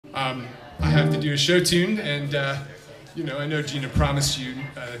I have to do a show tune, and you know, I know Gina promised you,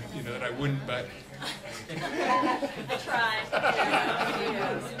 you know, that I wouldn't, but Try.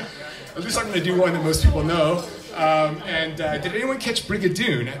 at least I'm going to do one that most people know. Did anyone catch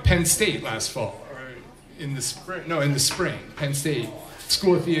Brigadoon at Penn State last fall? Or in the spring? No, in the spring. Penn State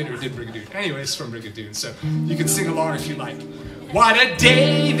School of Theater did Brigadoon. Anyways, from Brigadoon, so you can sing along if you like. What a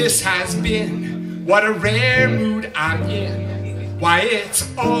day this has been. What a rare mood I'm in. Why, it's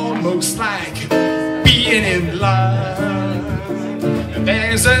almost like being in love. And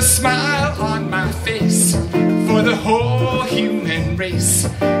there's a smile on my face for the whole human race.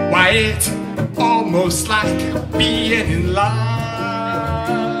 Why, it's almost like being in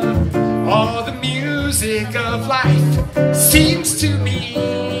love. All the music of life seems to me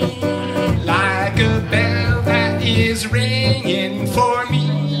like a bell that is ringing for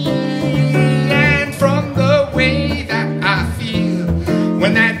me. And from the way that I feel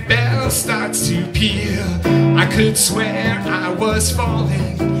when that bell starts to peal, I could swear I was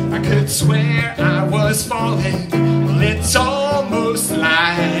falling. I could swear I was falling. Well, it's almost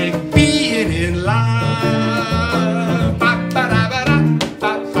like being in love.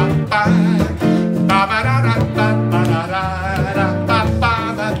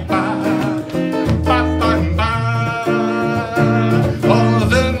 All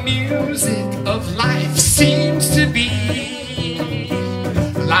the music of life seems to be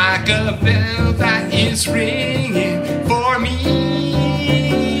like a bell that is ringing for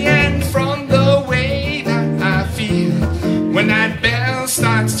me. And from the way that I feel when that bell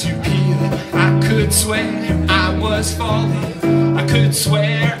starts to peal, I could swear I was falling. I could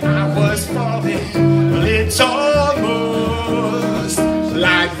swear I was falling. Well, it's almost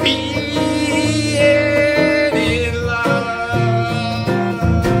like being in love.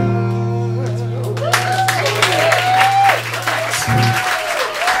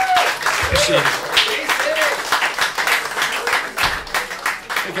 Appreciate it.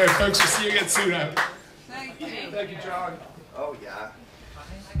 Okay, folks, we'll see you again soon. Thank you. Thank you, John. Oh, yeah.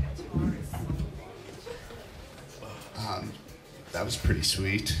 That was pretty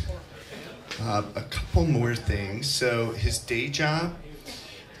sweet. A couple more things. So his day job,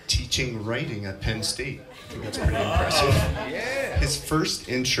 teaching writing at Penn State. I think that's pretty impressive. Yeah. His first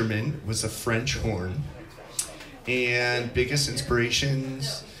instrument was a French horn. And biggest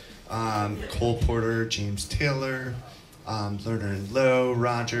inspirations, Cole Porter, James Taylor, Lerner and Lowe,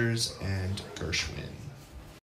 Rogers, and Gershwin.